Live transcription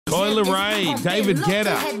Coyle Ray, David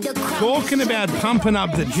Guetta, talking about pumping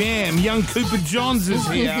up the jam. Young Cooper Johns is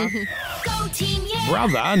here.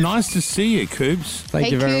 Brother, nice to see you, Coops.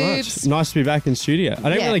 Thank you very much. Nice to be back in studio. I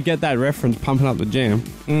don't really get that reference, pumping up the jam.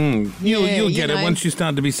 You'll get it once you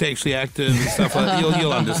start to be sexually active and stuff like that.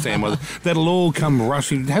 You'll understand. That'll all come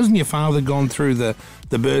rushing. Hasn't your father gone through the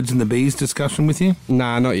birds and the bees discussion with you?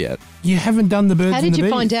 Nah, not yet. You haven't done the birds and the bees? How did you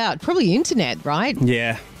find out? Probably internet, right?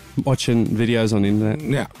 Yeah. Watching videos on the internet.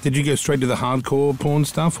 Yeah. Did you go straight to the hardcore porn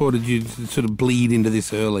stuff, or did you sort of bleed into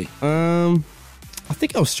this early? I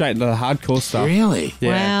think I was straight into the hardcore stuff. Really? Yeah.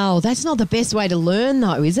 Wow, that's not the best way to learn,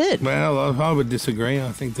 though, is it? Well, I would disagree.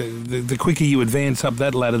 I think the quicker you advance up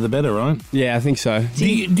that ladder, the better, right? Yeah, I think so. Do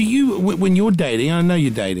you when you're dating? I know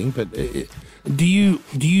you're dating, but do you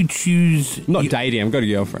choose? Not dating. I've got a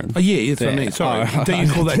girlfriend. Oh yeah, that's what I mean. Sorry, Oh. do you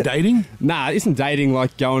call that dating? Nah, isn't dating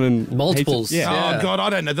like going and Multiples. Oh God, I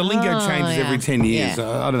don't know. The lingo changes every 10 years.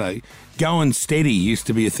 Yeah. I don't know. Going steady used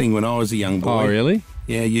to be a thing when I was a young boy. Oh, really?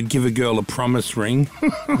 Yeah, you'd give a girl a promise ring.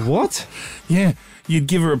 What? Yeah, you'd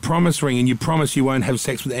give her a promise ring, and you promise you won't have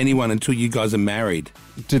sex with anyone until you guys are married.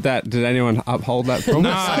 Did anyone uphold that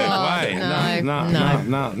promise?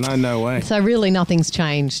 No way. So really nothing's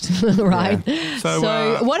changed, right? Yeah.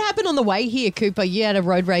 So what happened on the way here, Cooper? You had a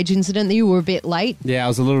road rage incident that you were a bit late. Yeah, I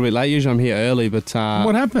was a little bit late. Usually I'm here early, but...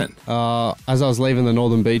 What happened? As I was leaving the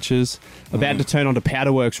Northern Beaches, about to turn onto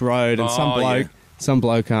Powderworks Road, and some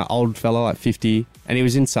bloke, old fella, like 50, and he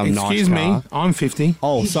was in some nice car. Excuse me, I'm 50.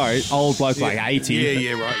 Oh, sorry, old bloke, like 80.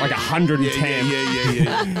 Yeah, right. Like 110.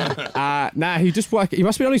 Yeah. Nah, he just he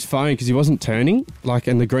must be on his phone because he wasn't turning,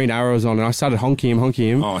 and the green arrow was on, and I started honking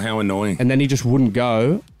him. Oh, how annoying. And then he just wouldn't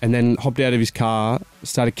go, and then hopped out of his car,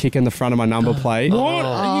 started kicking the front of my number plate. What?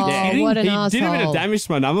 Are you kidding? What an He asshole. did a bit of damage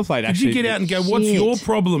to my number plate, actually. Did you get out and go, what's Shit. your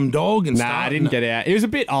problem, dog? And Nah, I didn't get out. He was a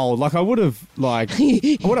bit old. I would have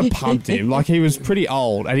pumped him. He was pretty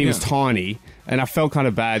old and he was tiny, and I felt kind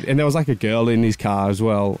of bad. And there was a girl in his car as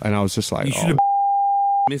well, and I was just like, You should have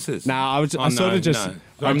misses. Nah, I sort of just... No.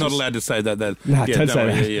 I'm not allowed to say that. No, yeah, don't say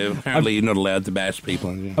worry. that. Yeah. Apparently, you're not allowed to bash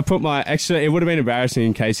people. Yeah. I put my... Actually, it would have been embarrassing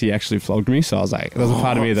in case he actually flogged me, so I was like, there's a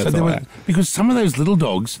part of me that's because some of those little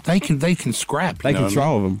dogs, they can scrap. They can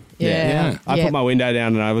throw them. Yeah. I put my window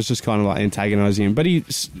down and I was just kind of antagonising him. But he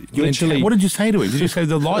literally... What did you say to him? Did you say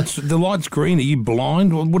the light's green? Are you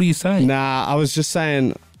blind? What do you say? Nah, I was just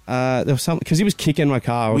saying there was something... Because he was kicking my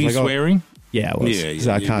car. Were you swearing? Yeah, I was. Yeah,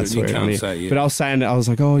 So I can't swear. You can't say, yeah. But I was saying, I was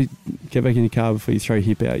like, oh, get back in your car before you throw your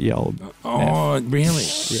hip out, you old... Oh, really?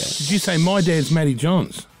 Yeah. Did you say, my dad's Matty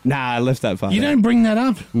Johns? Nah, I left that part. You don't bring that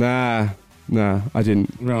up? Nah, I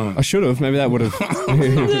didn't. Right. I should have. Maybe that would have...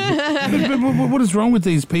 But what is wrong with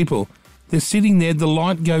these people? They're sitting there, the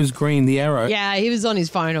light goes green, the arrow. Yeah, he was on his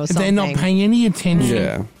phone or something. They're not paying any attention.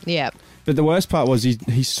 Yeah. Yeah. But the worst part was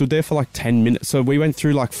he stood there for 10 minutes. So we went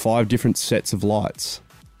through 5 different sets of lights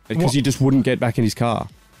because he just wouldn't get back in his car.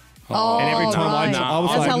 Oh, and every time right. I was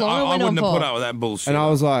That's like, how long it I went on wouldn't have for. put up with that bullshit. and I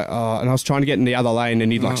was like, and I was trying to get in the other lane,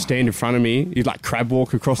 and he'd stand in front of me. He'd crab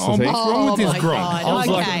walk across the thing. what's wrong with this my gronk? God.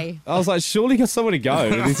 Okay. I was like, surely got somewhere to go.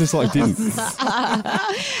 And he just didn't.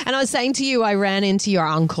 And I was saying to you, I ran into your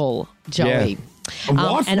uncle, Joey.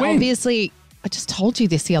 What? And When? obviously, I just told you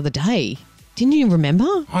this the other day. Didn't you remember?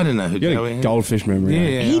 I don't know who You got Joey a is. goldfish memory. Yeah, eh?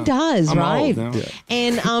 yeah. He does, I'm right? old now. Yeah.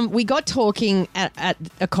 And we got talking at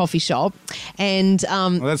a coffee shop, and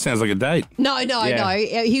Well, that sounds like a date. no.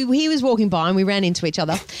 He was walking by, and we ran into each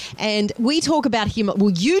other, and we talk about him.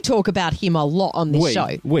 Well, you talk about him a lot on this show.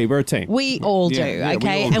 We're a team. We all do, Yeah, we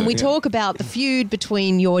okay? all And do, we yeah. talk about the feud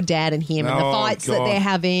between your dad and him and the Oh, fights that God. they're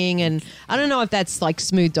having. And I don't know if that's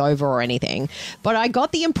smoothed over or anything, but I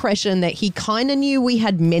got the impression that he kind of knew we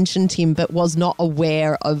had mentioned him, but was not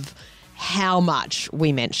aware of how much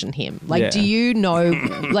we mention him. Do you know,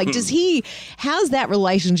 how's that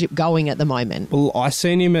relationship going at the moment? Well, I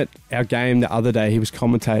seen him at our game the other day. He was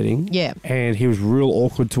commentating. Yeah. And he was real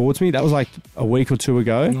awkward towards me. That was a week or two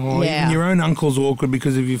ago. Oh, Yeah. even your own uncle's awkward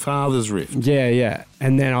because of your father's rift. Yeah.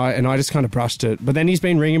 And then I just kind of brushed it. But then he's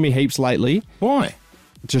been ringing me heaps lately. Why?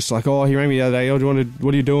 Just he rang me the other day. Oh,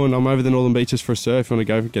 what are you doing? I'm over the Northern Beaches for a surf. You want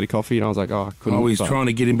to go get a coffee? And I was like, I couldn't. Oh, he's trying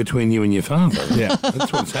to get in between you and your father. Yeah.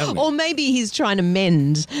 That's what's happening. Or maybe he's trying to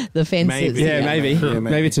mend the fences. Maybe. Yeah, maybe. Yeah,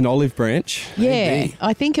 Maybe it's an olive branch. Yeah, Maybe.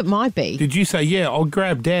 I think it might be. Did you say, yeah, I'll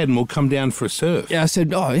grab Dad and we'll come down for a surf? Yeah, I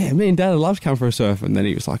said, oh, yeah, me and Dad would love to come for a surf. And then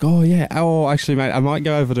he was like, oh, yeah. Oh, actually, mate, I might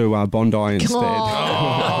go over to Bondi instead.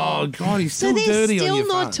 Oh, God, he's So still they're dirty on still your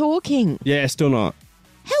not father. talking. Yeah, still not.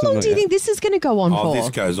 How long do you think this is going to go on Oh, for? this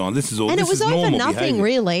goes on. This is all. And this it was is over normal nothing, behaviour.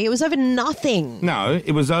 really. It was over nothing. No,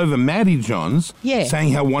 it was over Matty Johns Yeah.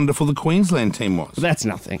 saying how wonderful the Queensland team was. That's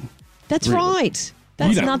nothing. That's Really? right.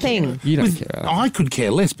 That's don't nothing. You don't With- care about that. I could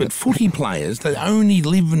care less, but footy players, they only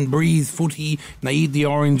live and breathe footy, and they eat the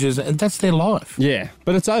oranges, and that's their life. Yeah,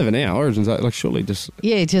 but it's over now. Origin's like surely just.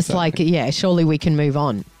 Yeah, just like, surely we can move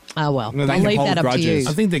on. Oh, well. No, I'll they can leave hold that up grudges. to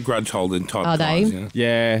I you. think they're grudge-holding type Are guys. they? Yeah.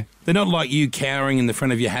 Yeah. They're not like you cowering in the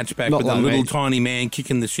front of your hatchback Not with like a little me. tiny man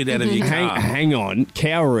kicking the shit out of your car. Hang on,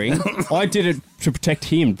 cowering. I did it to protect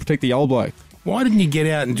him, protect the old bloke. Why didn't you get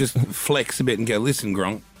out and just flex a bit and go, listen,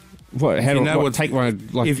 Gronk, What? How you do know I what's- take my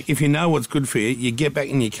like? if you know what's good for you, you get back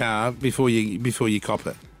in your car before you cop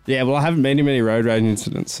it. Yeah, well, I haven't been in many road rage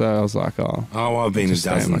incidents, so I was like, oh, Oh, I've been in Just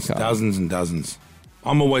stay in my dozens, car. dozens and dozens.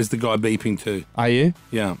 I'm always the guy beeping too. are you?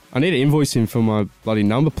 Yeah. I need to invoice him for my bloody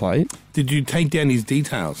number plate. Did you take down his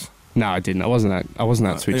details? No, I didn't. I wasn't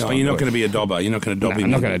that switched on. You're not going to be a dobber. You're not going to dob him. I'm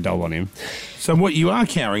not going to dob on him. So what you are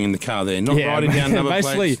carrying in the car there, not writing down number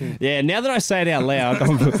basically, plates. yeah. Now that I say it out loud,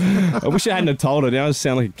 I wish I hadn't have told her. Now I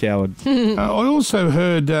sound like a coward. I also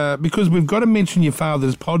heard, because we've got to mention your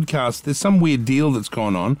father's podcast, there's some weird deal that's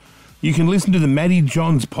gone on. You can listen to the Matty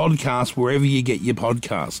Johns podcast wherever you get your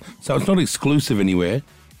podcasts. So it's not exclusive anywhere.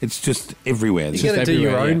 It's just everywhere. You going to do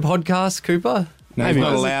your everywhere, own podcast, Cooper? No, he's Maybe.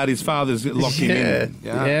 not allowed. His father's locked him in.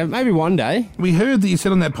 Yeah, maybe one day. We heard that you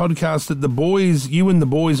said on that podcast that the boys, you and the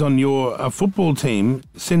boys on your football team,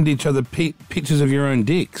 send each other pictures of your own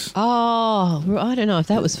dicks. Oh, I don't know if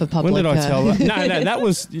that was for public. When did I tell that? No, that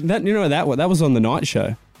was that. You know that was on the night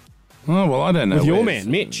show Oh, well, I don't know. with your where's-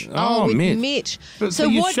 man Mitch. Oh, with Mitch. Mitch. But So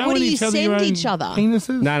you're what showing do you each other your send own each other?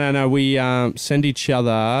 Penises? No. We send each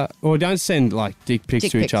other. Well, we don't send like dick pics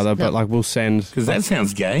Dick to each pics, other, no. but like we'll send. Because that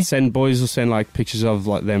sounds gay. Boys will send like pictures of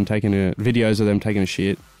like them taking videos of them taking a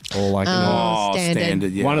shit, or like you know, Oh,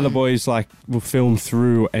 standard. yeah. one of the boys like will film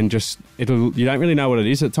through and just you don't really know what it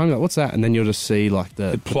is at the time. Like, what's that? And then you'll just see like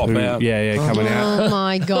the plop poo. out. Yeah, coming out. Oh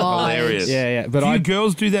my god! Hilarious. Yeah. But Do you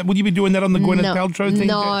girls do that? Would you be doing that on the Gwyneth No, Paltrow thing?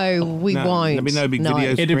 no, we won't. There'd be no big No.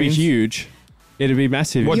 video it'd be screens? huge. It'd be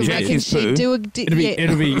massive. What, You It'd Jack reckon is she'd poo? do a It'd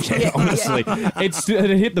be honestly,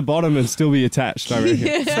 it'd hit the bottom and still be attached. I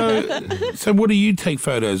reckon. So what do you take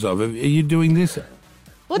photos of? Are you doing this?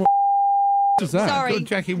 What What's that? Sorry, Good,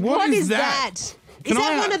 Jackie, what what is is that? Can Is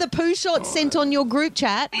that I- one of the poo shots sent on your group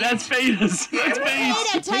chat? That's penis. That's penis.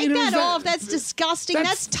 Peter, take Peter, that is that- off. That's disgusting.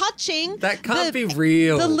 That's touching. That can't the- be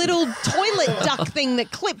real. The little toilet duck thing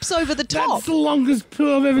that clips over the top. That's the longest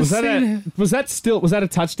poo I've ever Was that seen. was that a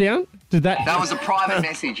touchdown? Did that? That was a private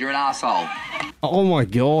message. You're an asshole. Oh my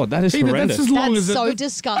god, that is Peter, horrendous. that's as long That's as so it,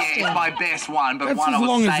 disgusting. It's my best one, but that's one I as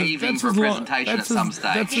long was as it, saving that's for a as long, presentation at that's some as,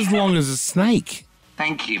 stage. That's as long as a snake.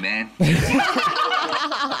 Thank you, man.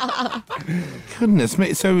 Goodness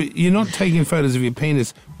me! So you're not taking photos of your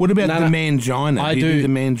penis. What about No, the no. mangina? I do you do the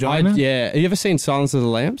mangina? yeah. Have you ever seen Silence of the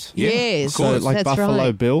Lambs? Yeah, Yes. of course. So, like That's Buffalo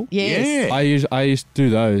right. Bill. Yes. Yeah. I used to do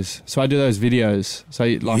those. So I do those videos. So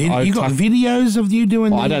like You got videos of you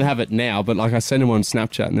doing? Well, I the- don't have it now, but like I send them on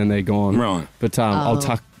Snapchat and then they're gone. Right. But I'll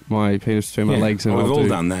tuck my penis between my Yeah. legs and We've I'll all do,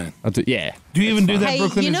 done that. I'll do, yeah. Do you even do that, Hey,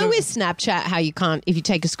 Brooklyn? you Is know it- with Snapchat how you can't, if you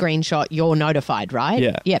take a screenshot, you're notified, right?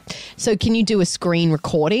 Yeah. Yeah. So can you do a screen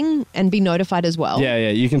recording and be notified as well? Yeah,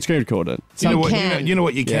 you can screen record it. You know, Some what, can. you know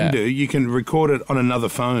what you can Yeah. do? You can record it on another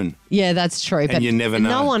phone. Yeah, that's true. But you never No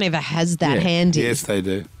know. one ever has that Yeah. handy. Yes, they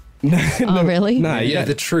do. Oh, really? No, yeah, you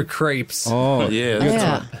the true creeps. Oh, Yeah, that's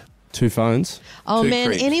Yeah. right. two phones. Oh Two man,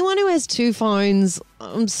 creeps. anyone who has two phones,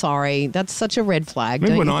 I'm sorry, that's such a red flag.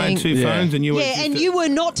 Remember when don't you I had think? two Yeah. phones and you were Yeah, just and a- you were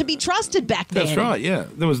not to be trusted back then. That's right. Yeah,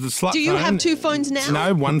 there was the slut. Do you phone. have two phones now?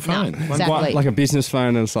 No, one phone. One- exactly. One, like a business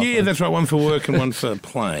phone and stuff. Yeah, that's right. One for work and one for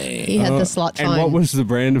play. He had the slut phone. And what was the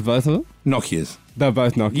brand of both of them? Nokia's. They're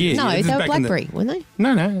both Nokia. Yeah. No, this is they were back in the- BlackBerry, weren't they?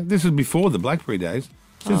 No. This was before the BlackBerry days.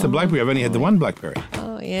 Since the BlackBerry, I've only had the one BlackBerry.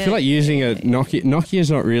 Oh I yeah. feel like using a Nokia.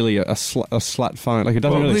 Nokia's not really a slut phone. Like it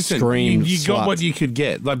doesn't really listen, scream. you got slut. what you could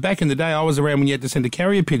get. Like back in the day, I was around when you had to send a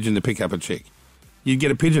carrier pigeon to pick up a chick. You'd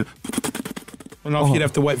get a pigeon, and off you'd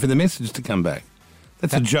have to wait for the message to come back.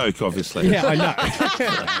 That's a joke, obviously. Yeah, I know.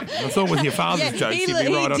 I thought with your father's Yeah, jokes, he, you'd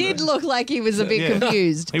be right on did it. look like he was a bit Yeah.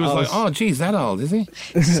 confused. He was like, "Oh, geez, that old is he?"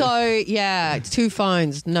 So yeah, two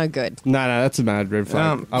phones, no good. no, that's a mad red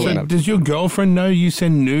flag. I So wouldn't have. does your girlfriend know you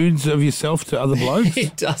send nudes of yourself to other blokes?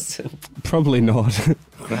 It doesn't. Probably not.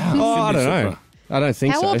 Oh, I don't know. I don't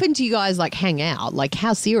think How so. often do you guys like hang out? Like,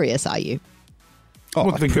 how serious are you?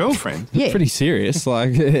 What, the girlfriend? Yeah. Pretty serious.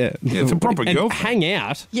 Like, yeah. Yeah, it's a proper And girlfriend. hang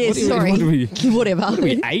out. Yeah, What are we- sorry. What are we? Whatever. Are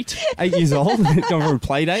we 8 years old? Going for a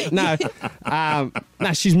play date? No.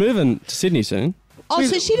 No, she's moving to Sydney soon. Oh,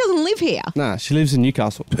 so she doesn't live here? No, she lives in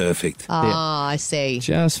Newcastle. Perfect. Ah, I see.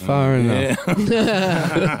 Just far enough.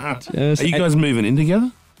 Yeah. Just- Are you guys moving in together?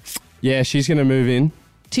 yeah, she's going to move in.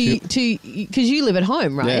 because you live at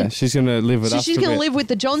home, right? Yeah, she's going to live with So us. she's for a going to bit. live with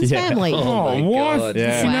the Johns Yeah. family. Oh, my what? God. Does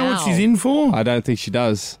Yeah. she know what Wow. she's in for? I don't think she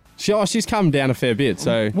does. She's come down a fair bit,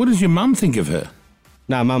 so... What does your mum think of her?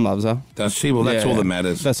 No, Mum loves her. Does she? Well, that's Yeah. all that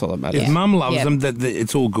matters. That's all that matters. If mum loves Yeah. them, that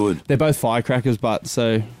it's all good. They're both firecrackers, but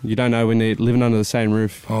so you don't know when they're living under the same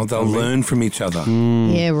roof. Oh, they'll learn from each other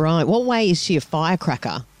Yeah, right. What way is she a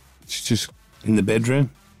firecracker? She's just... in the bedroom.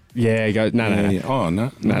 Yeah, go... No. Yeah. Oh,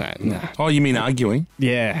 no. No. Oh, you mean arguing?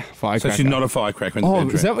 Yeah, So firecracker. she's not a firecracker in the Oh,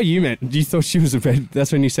 bedroom. is that what you meant? You thought she was a bed...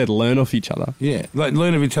 That's when you said learn off each other. Yeah, like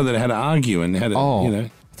learn of each other how to argue and how to, Oh. you know.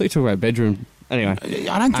 I thought you were talking about bedroom. Anyway.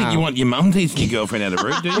 I don't think you want your mum teaching your girlfriend how to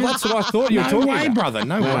root, do you? Well, that's what I thought you were No talking way, about. brother.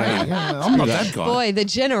 No way. Yeah, I'm not that guy. Boy, the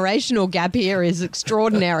generational gap here is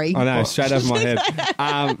extraordinary. I know, straight over my head.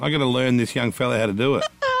 I got to learn this young fella how to do it.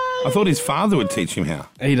 I thought his father would teach him how.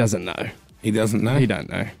 He doesn't know. He doesn't know. He don't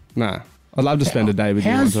know. Nah. I'd love to spend a day with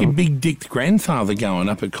you. How's one your time. big dicked grandfather going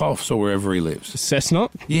up at Coffs or wherever he lives? Cessnock?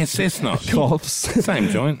 Yeah, Cessnock. Cops. Same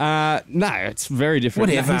joint. No, it's very different.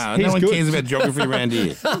 Whatever. No, no one good. cares about geography around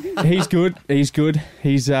here. He's good. He's good.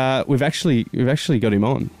 He's we've actually got him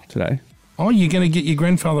on today. Oh, you're going to get your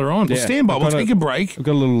grandfather on. Well, Yeah. stand by. I've We'll got take a break. I've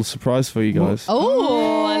got a little surprise for you guys.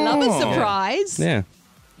 Oh, I love a Oh. surprise. Yeah.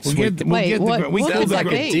 We'll get, we'll Wait, get what, the, we what call could the, that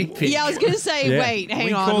gra- be? dick pic. Yeah, I was going to say, Yeah. wait, hang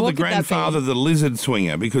we on. call What the could that be? grandfather the lizard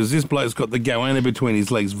swinger because this bloke's got the goanna between his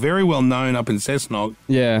legs. Very well known up in Cessnock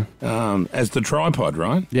Yeah. as the tripod,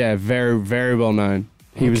 right? Yeah, very, very well known.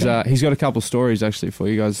 He was he's got a couple stories actually for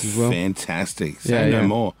you guys as well. Fantastic. Say Yeah, no yeah.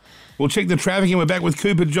 more. We'll check the traffic and we're back with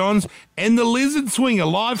Cooper Johns and the Lizard Swinger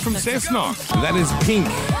live from Cessnock. That is Pink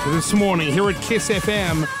this morning here at Kiss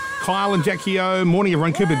FM. Kyle and Jackie O. Morning,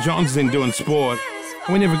 everyone. Cooper Johns is in doing sport.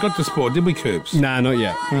 We never got to sport, did we, Coops? Nah, not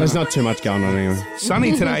yet. There's not too much going on anyway.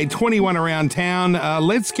 Sunny today, 21 around town.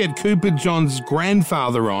 Let's get Cooper John's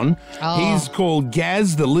grandfather on. He's called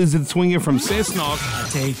Gaz, the Lizard Swinger from Cessnock.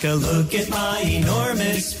 Take a look at my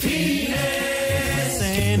enormous penis,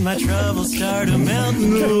 and my troubles start to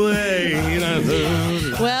melting away.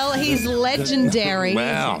 Well, he's legendary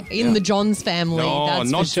Wow. in the Johns family,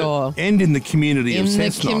 that's for sure. And in the community In of the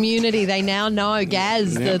Cessnock. community, they now know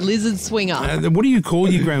Gaz, the lizard swinger. What do you call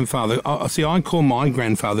your grandfather? See, I call my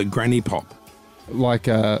grandfather Granny Pop. Like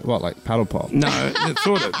like paddle pop. No,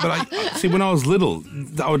 sort of. But when I was little,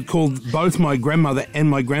 I would call both my grandmother and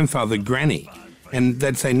my grandfather Granny. And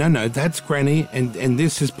they'd say, no, that's Granny and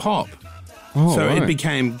this is Pop. Oh, So right. it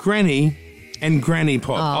became Granny and Granny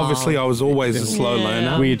Pop. Obviously, I was always a slow Yeah.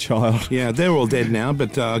 learner. Weird child. Yeah, they're all dead now,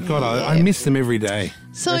 but God, I miss them every day.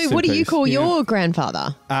 So, Rest in what do you peace. call your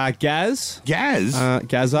grandfather? Gaz. Gaz?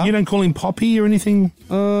 Gazza. You don't call him Poppy or anything?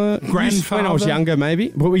 When I was Grandfather? younger, maybe.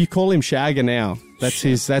 What you call him Shagger now? That's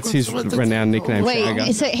his renowned nickname. Wait,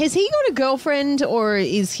 Shagger. so has he got a girlfriend or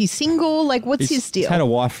is he single? Like, what's his He's deal? had a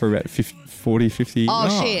wife for about 40, 50 Oh,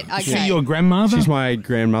 years. shit. Is she Okay. your grandmother? She's my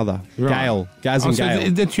grandmother. Right. Gail. Gaz and so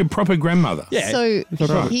Gail. that's your proper grandmother? Yeah. So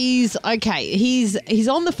Right. he's okay. He's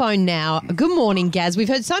on the phone now. Good morning, Gaz. We've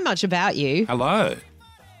heard so much about you. Hello.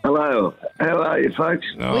 Hello. How are you, folks?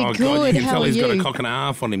 Oh, We're God, good. you can How tell are he's got a you? cock and a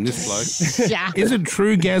half on him, this bloke. Yeah. Is it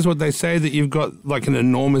true, Gaz, what they say that you've got like an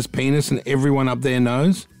enormous penis and everyone up there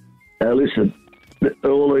knows? Listen,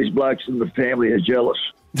 all these blokes in the family are jealous.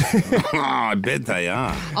 Oh, I bet they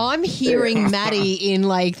are. I'm hearing Maddie in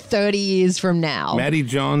like 30 years from now. Matty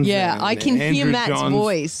Johns. Yeah, and I can hear Andrew Matt's Johns.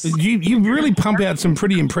 voice. You really pump out some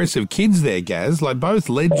pretty impressive kids there, Gaz, like both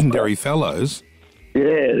legendary fellows.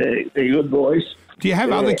 Yeah, they're good boys. Do you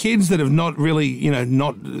have other kids that have not really,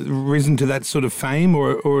 not risen to that sort of fame,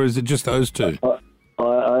 or is it just those two?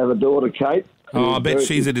 I have a daughter, Kate. Oh, I bet who's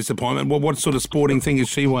she's a disappointment. What sort of sporting thing has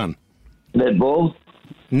she won? netball,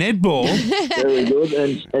 Netball? very good,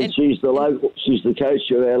 and she's the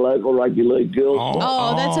coach of our local rugby league girls.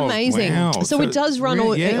 Oh, that's amazing. wow. So it does run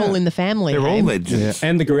all in the family. They're all hey? legends.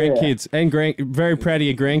 And the grandkids. And very proud of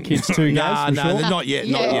your grandkids too, Nah, guys. no, not yet,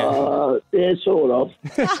 not Yeah. yet. Yeah, sort of.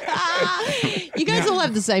 You guys all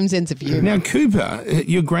have the same sense of humor. Now, Cooper,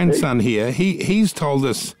 your grandson here, he's told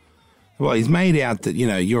us, well, he's made out that,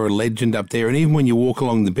 you're a legend up there, and even when you walk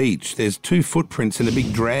along the beach, there's 2 footprints and a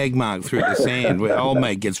big drag mark through the sand where old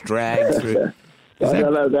mate gets dragged through. I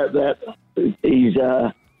don't know that he's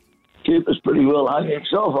Cooper's pretty well hung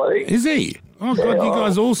himself, I think. Is he? Oh, God, you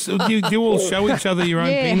guys all, do you all show each other your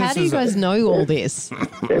own Yeah, penises? how do you guys know all this?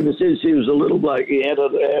 Ever since he was a little bloke, he had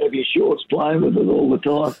it out of his shorts playing with it all the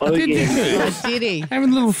time. I Did think you, he, Coops? Did he?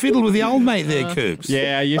 Having a little fiddle with the old mate there, Coops.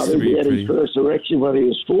 Yeah, I I used to think he be had pretty. his first erection when he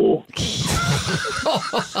was 4.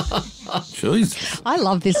 Jesus. I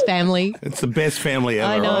love this family. It's the best family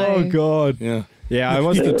ever. I know. Oh, God. Yeah. Yeah,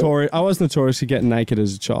 I was notorious for getting naked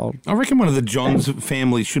as a child. I reckon one of the Johns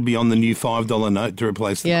families should be on the new $5 note to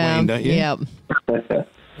replace the Queen, don't you? Yeah.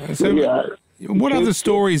 So, Yeah. what other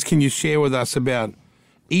stories can you share with us about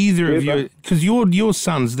either of you? Because your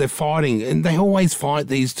sons, they're fighting, and they always fight,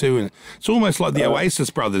 these two. And it's almost like the Oasis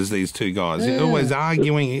brothers, these two guys. They're always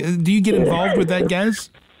arguing. Do you get involved with that, Gaz?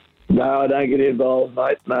 No, I don't get involved,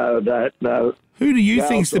 mate. No, I don't. No. Who do you No,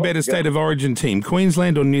 think's the go- better go. state of origin team,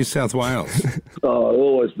 Queensland or New South Wales? Oh,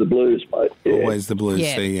 always the Blues, mate. Yeah. Always the Blues.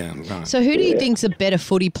 Yeah. See, right. So who do you think's a better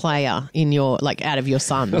footy player in your out of your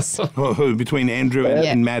sons? Well, who, between Andrew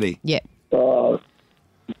and Maddie? Yeah. Oh,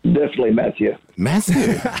 definitely Matthew.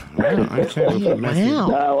 Matthew. Wow, okay. Matthew. Wow.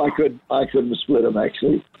 No, I couldn't split them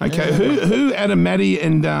actually. Okay, who out of Maddie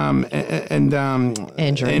and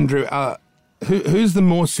Andrew, who's the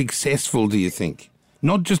more successful, do you think?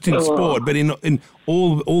 Not just in sport, but in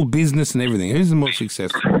all business and everything. Who's the more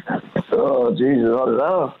successful? Oh, Jesus, I don't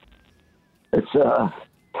know. It's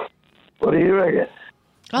what do you reckon?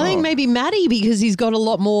 I think maybe Maddie because he's got a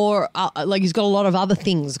lot more, he's got a lot of other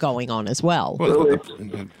things going on as well. Well,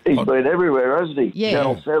 He's been everywhere, hasn't he? Yeah.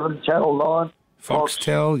 Channel 7, Channel 9.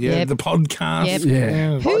 Foxtel, yeah, Yep. the podcast. Yep.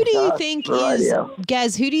 Yeah. Who do you Podcast, think radio.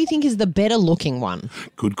 Gaz, who do you think is the better looking one?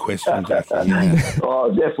 Good question, Jackie. Yeah. Oh,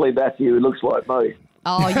 definitely Matthew. He looks like me.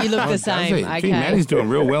 Oh, you look the Does same. he? Gee, Okay. Maddie's doing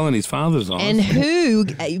real well in his father's eyes. And who,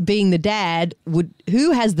 being the dad,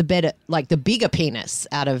 who has the better, the bigger penis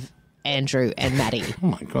out of Andrew and Maddie? Oh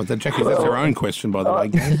my God, that's her own question, by the way.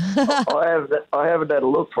 Gaz. I haven't had a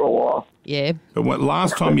look for a while. Yeah. But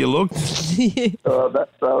last time you looked, They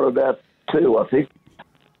were about 2, I think.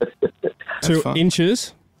 2 fine.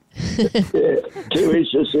 inches. Yeah, 2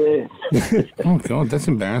 inches there. oh God, that's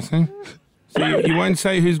embarrassing. So you won't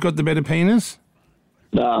say who's got the better penis?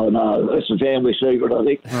 No, that's a family secret, I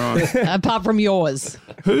think. Apart from yours.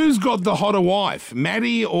 Who's got the hotter wife,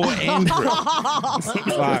 Maddie or Andrew?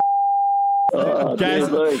 Oh, Gaz,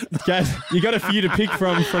 dear me. Gaz, you got a few to pick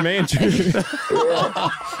from Andrew.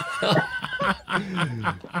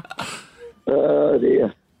 Oh,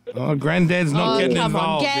 dear. Oh, Granddad's not getting come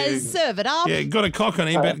involved. on, Gaz, serve it up. Yeah, got a cock on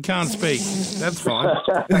him, but can't speak. That's fine.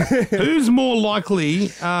 Who's more likely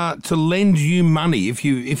to lend you money if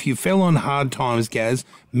you fell on hard times, Gaz?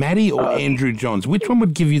 Maddie or Andrew Johns? Which one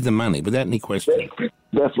would give you the money without any question?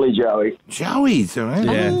 Definitely Joey. Joey's, all right.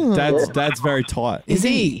 Yeah, Dad's very tight. Is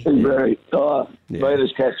he? He's very,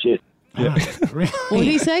 Venus catch it. Really? What did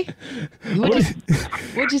he say? What'd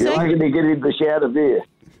you You say? reckon you get him to shout a beer?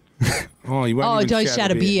 Oh, you won't Oh, even don't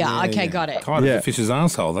shout a beer. Okay, got it. Tied Yeah. at the fish's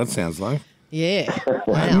arsehole, that sounds like. Yeah.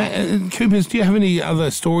 Coopers, do you have any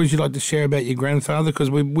other stories you'd like to share about your grandfather?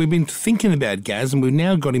 Because we've been thinking about Gaz and we've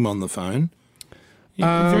now got him on the phone. Is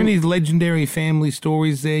there any legendary family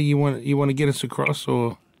stories there you want to get us across?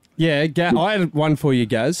 Or Yeah, I had one for you,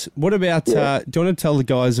 Gaz. What about, do you want to tell the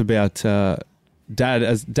guys about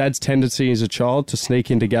Dad's tendency as a child to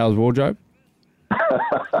sneak into Gal's wardrobe?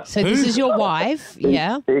 So this is your wife,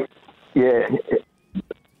 yeah? Yeah.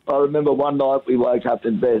 I remember one night we woke up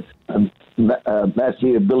in bed and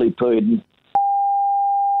Matthew and Billy Puden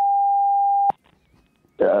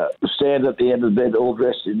stand at the end of the bed all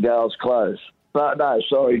dressed in girls' clothes.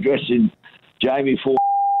 Dressed in Jamie Ford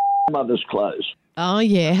mother's clothes. Oh,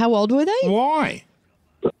 yeah. How old were they? why?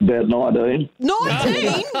 About 19.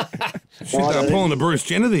 19? They're pulling a Bruce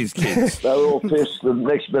Jenner, these kids. They were all pissed, and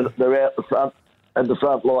next minute they're out the front, and the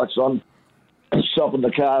front lights on, and stopping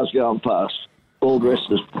the cars going past, all dressed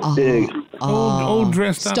as all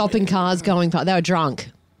dressed up. Stopping cars going past. They were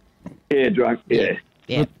drunk. drunk. Yeah,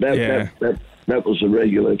 Yeah. that was a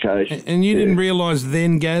regular occasion. And you didn't realise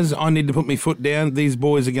then, Gaz, I need to put my foot down. These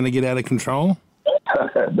boys are going to get out of control.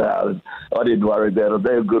 No, I didn't worry about them.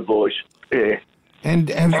 They're good boys. Yeah.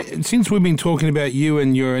 And since we've been talking about you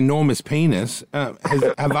and your enormous penis, have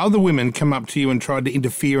other women come up to you and tried to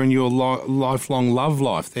interfere in your lifelong love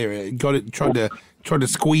life? There, tried to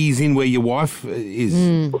squeeze in where your wife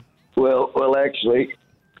is. Well, actually,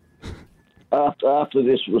 after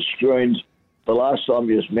this was screened, the last time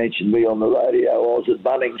you just mentioned me on the radio, I was at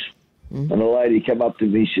Bunnings, and a lady came up to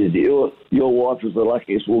me and said, your wife is the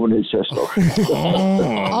luckiest woman in testosterone.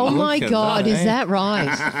 Oh, my look at God. that, Is eh? that right?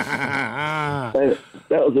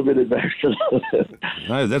 That was a bit embarrassing.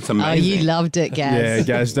 No, that's Oh, amazing. you loved it, Gaz. Yeah,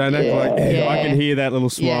 Gaz, don't act like Yeah. I can hear that little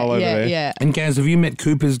smile over there. Yeah. And Gaz, have you met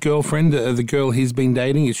Cooper's girlfriend, the girl he's been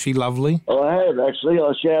dating? Is she lovely? I have, actually.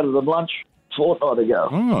 I shouted them lunch a fortnight ago.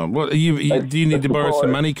 Oh, well, do you need to borrow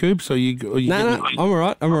some money, Coops? Or you No, getting- I'm all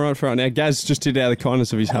right. I'm all right for right now. Gaz just did it out of the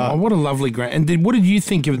kindness of his Oh, heart. what a lovely grand! And what did you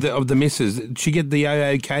think of the missus? Did she get the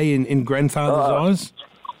AOK in grandfather's eyes?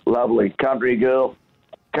 Lovely country girl.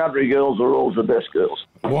 country girls are always the best girls.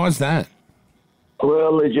 Why's that?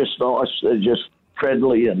 Well, they're just nice. They're just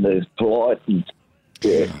friendly and they're polite and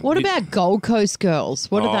yeah. What about Gold Coast girls?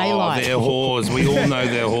 What are they like? They're whores. We all know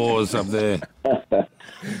they're whores up there.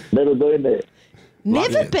 Never been there.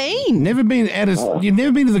 Never been. Never been you've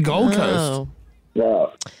never been to the Gold Coast. Oh.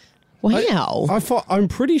 No. Wow. I'm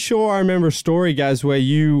pretty sure I remember a story, Gaz, where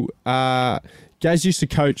you, Gaz used to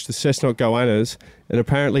coach the Cessnock Goannas, and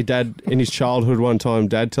apparently Dad, in his childhood one time,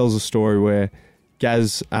 Dad tells a story where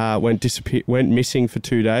Gaz went missing for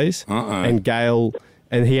 2 days, and Gail,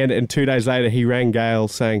 and 2 days later he rang Gail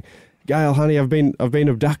saying, "Gail, honey, I've been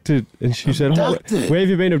abducted." And she said, Abducted? "Where have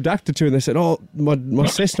you been abducted to?" And they said, "Oh, my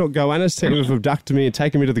Cessnock Goannas team have abducted me and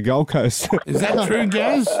taken me to the Gold Coast." Is that true,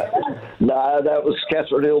 Gaz? No, that was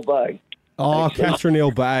Catherine Hill Bay. Oh, Catherine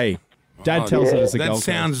Hill Bay. Dad tells it as the That Gold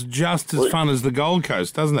sounds Coast. just as fun as the Gold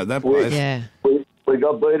Coast, doesn't it? That place. Yeah. We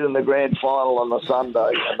got beat in the grand final on the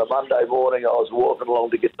Sunday, and the Monday morning I was walking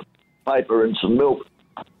along to get the paper and some milk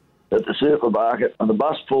at the supermarket, and the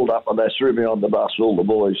bus pulled up and they threw me on the bus, all the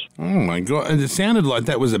boys. Oh my God! And it sounded like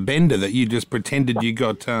that was a bender that you just pretended you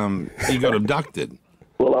got abducted.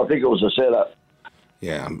 Well, I think it was a setup.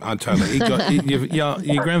 Yeah, I totally.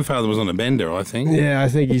 Your grandfather was on a bender, I think. Yeah, I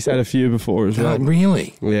think he's had a few before as well.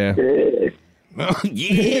 Really? Yeah. Yeah. Oh,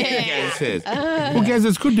 yeah, Gaz says. Well, Gaz,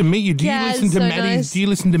 it's good to meet you. Do you Gaz, listen to so Maddie's? nice. Do you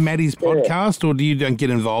listen to Maddie's podcast, or do you don't get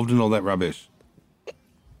involved in all that rubbish?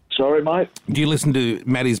 Sorry, mate? Do you listen to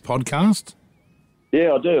Maddie's podcast?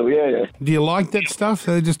 Yeah, I do, yeah. Do you like that stuff?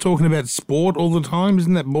 They're just talking about sport all the time.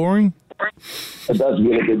 Isn't that boring? It does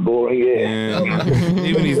get a bit boring, yeah. Yeah.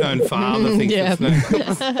 Even his own father thinks Yeah.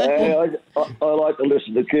 it's no. I like to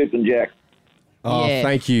listen to Coop and Jack. Oh, Yeah.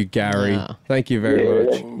 thank you, Gary. Yeah. Thank you very much.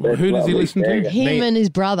 That's Who does he lovely. listen to? Him Me- and his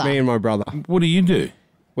brother. Me and my brother. What do you do?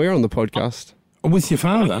 We're on the podcast. With your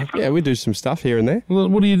father? Yeah, we do some stuff here and there. Well,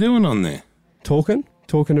 what are you doing on there? Talking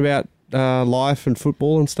about life and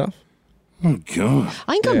football and stuff. Oh, God.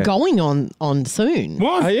 I think I'm going on soon.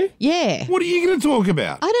 What? Are you? Yeah. What are you going to talk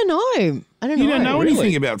about? I don't know. You don't know Really?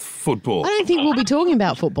 anything about football. I don't think we'll be talking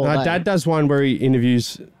about football. though. Dad does one where he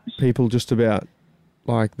interviews people just about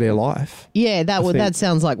like their life. Yeah, that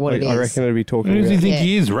sounds like what it is. I reckon it'd be talking Who does he about. think Yeah.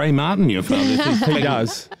 he is? Ray Martin, your father? He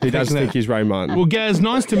does. He does Taking think that. he's Ray Martin. Well, Gaz,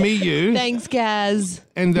 nice to meet you. Thanks, Gaz.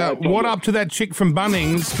 And what up to that chick from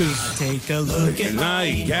Bunnings? Because Take a look at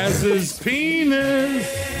my Gaz's penis.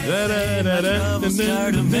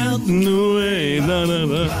 Started melting away.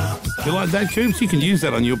 You like that, Coops? You can use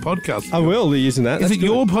that on your podcast. I will be using that. Is That's it good.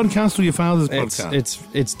 your podcast or your father's podcast?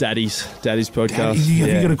 It's Daddy's podcast. Daddy, have you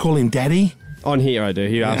Yeah. got to call him Daddy? On here, I do.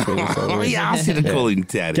 He asked me. Oh, he asked you to call him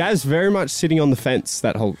Daddy. Gaz very much sitting on the fence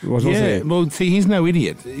that whole wasn't Yeah, he? well, see, he's no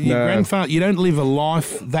idiot. Your No. grandfather, you don't live a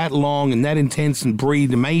life that long and that intense and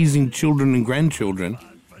breed amazing children and grandchildren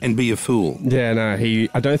and be a fool. Yeah, no,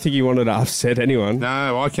 I don't think he wanted to upset anyone.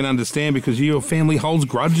 No, I can understand because your family holds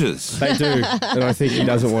grudges. They do, and I think he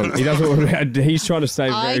doesn't want. He's trying to stay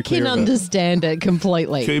very I clear can of it. understand it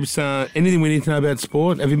completely. Coops, anything we need to know about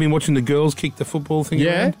sport? Have you been watching the girls kick the football thing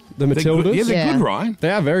Yeah, around? the They're good. Matildas. Yeah, they're Yeah. good, right? They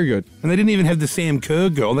are very good. And they didn't even have the Sam Kerr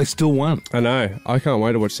girl. They still won. I know. I can't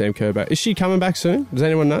wait to watch Sam Kerr back. Is she coming back soon? Does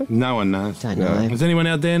anyone know? No one knows. Don't know. Does anyone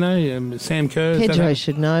out there know? Sam Kerr? is that Pedro her?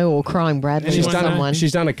 should know, or Crying Bradley, She's or done- someone.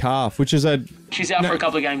 She's done a calf, which is a. She's out for a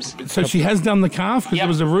couple of games. So she has done the calf because Yep. there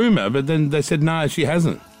was a rumour, but then they said no, she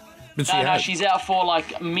hasn't. But she No, has. she's out for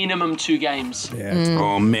like minimum 2 games. Yeah.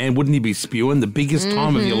 Oh man, wouldn't you be spewing the biggest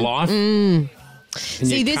time of your life? And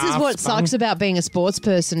See, your this is calf what spun? sucks about being a sports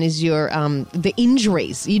person is your the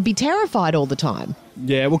injuries. You'd be terrified all the time.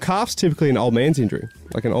 Yeah, well, calf's typically an old man's injury,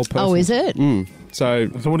 like an old person. Oh, is it? So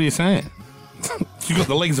So what are you saying? You got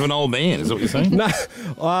the legs of an old man, is that what you're saying? no,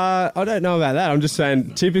 I don't know about that. I'm just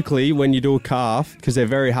saying, typically when you do a calf, because they're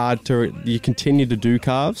very hard to, you continue to do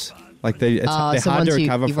calves. Like they're So hard to once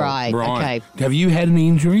recover you're from. right, Right. okay. Have you had any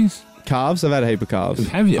injuries? Calves, I've had a heap of calves.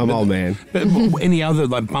 Have you? I'm But- old man. But any other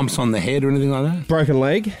like bumps on the head or anything like that? Broken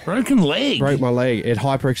leg. Broken leg. Broke my leg. It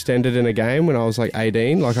hyperextended in a game when I was like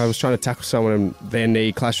 18. Like I was trying to tackle someone and their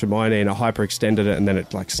knee clashed with my knee and I hyperextended it and then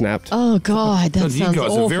it like snapped. Oh God, that God, you sounds guys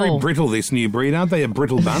awful. are very brittle, this new breed, aren't they? A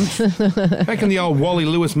brittle bunch. Back in the old Wally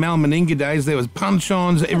Lewis, Mal Meninga days, there was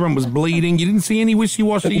punch-ons, everyone was bleeding. You didn't see any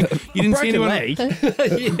wishy-washy. You didn't see Broken anyone. leg.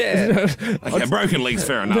 Okay, broken leg's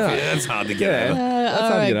fair enough. Yeah, that's hard to get over. All how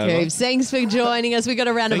right, you know, mate. Coops. Thanks for joining us. We got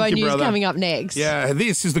a round of Thank O you, news brother. coming up next. Yeah,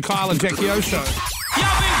 this is the Kyle and Jackie O Show.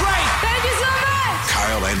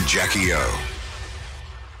 Kyle and Jackie O.